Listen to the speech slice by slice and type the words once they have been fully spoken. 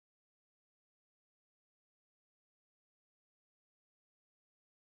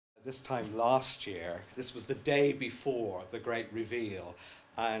This time last year, this was the day before the great reveal,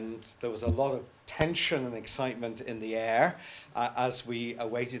 and there was a lot of tension and excitement in the air as we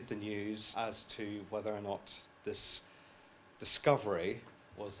awaited the news as to whether or not this discovery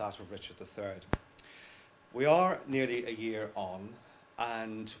was that of Richard III. We are nearly a year on,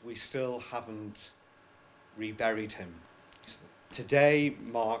 and we still haven't reburied him. Today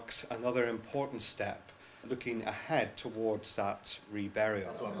marks another important step looking ahead towards that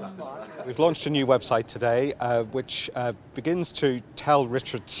reburial. We've launched a new website today which begins to tell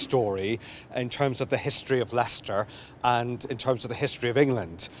Richard's story in terms of the history of Leicester and in terms of the history of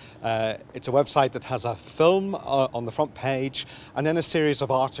England. It's a website that has a film on the front page and then a series of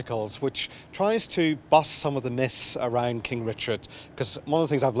articles which tries to bust some of the myths around King Richard, because one of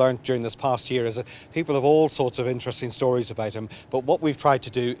the things I've learned during this past year is that people have all sorts of interesting stories about him, but what we've tried to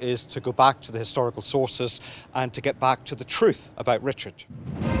do is to go back to the historical sources and to get back to the truth about Richard.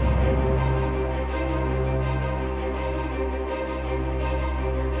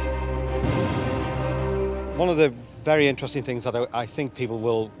 One of the very interesting things that I think people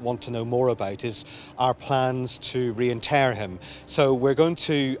will want to know more about is our plans to reinter him. So we're going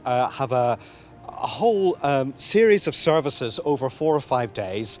to have a whole series of services over 4 or 5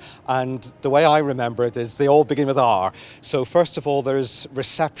 days, and the way I remember it is they all begin with R. So first of all, there's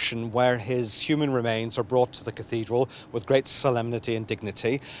reception, where his human remains are brought to the cathedral with great solemnity and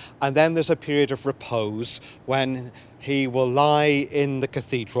dignity, and then there's a period of repose when he will lie in the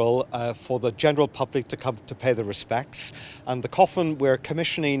cathedral for the general public to come to pay their respects. And the coffin, we're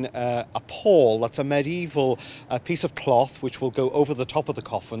commissioning a pall, that's a medieval piece of cloth which will go over the top of the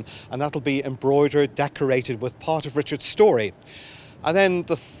coffin, and that'll be embroidered, decorated with part of Richard's story. And then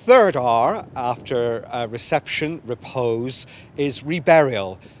the third R, after reception, repose, is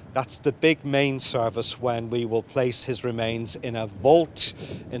reburial. That's the big main service when we will place his remains in a vault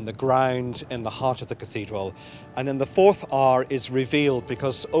in the ground in the heart of the cathedral. And then the fourth R is revealed,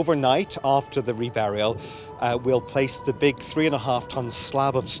 because overnight after the reburial, we'll place the big 3.5-ton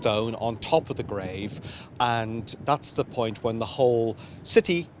slab of stone on top of the grave, and that's the point when the whole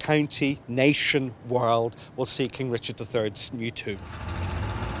city, county, nation, world will see King Richard III's new tomb.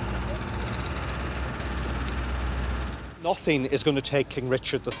 Nothing is going to take King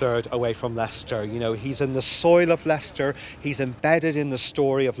Richard III away from Leicester. You know, he's in the soil of Leicester, he's embedded in the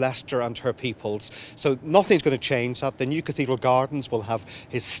story of Leicester and her peoples. So nothing's going to change that. The new cathedral gardens will have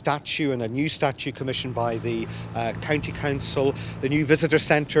his statue, and a new statue commissioned by the county council. The new visitor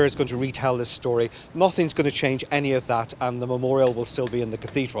centre is going to retell this story. Nothing's going to change any of that, and the memorial will still be in the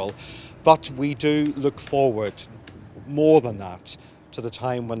cathedral. But we do look forward, more than that, to the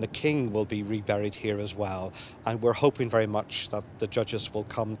time when the king will be reburied here as well, and we're hoping very much that the judges will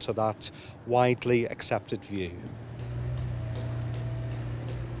come to that widely accepted view.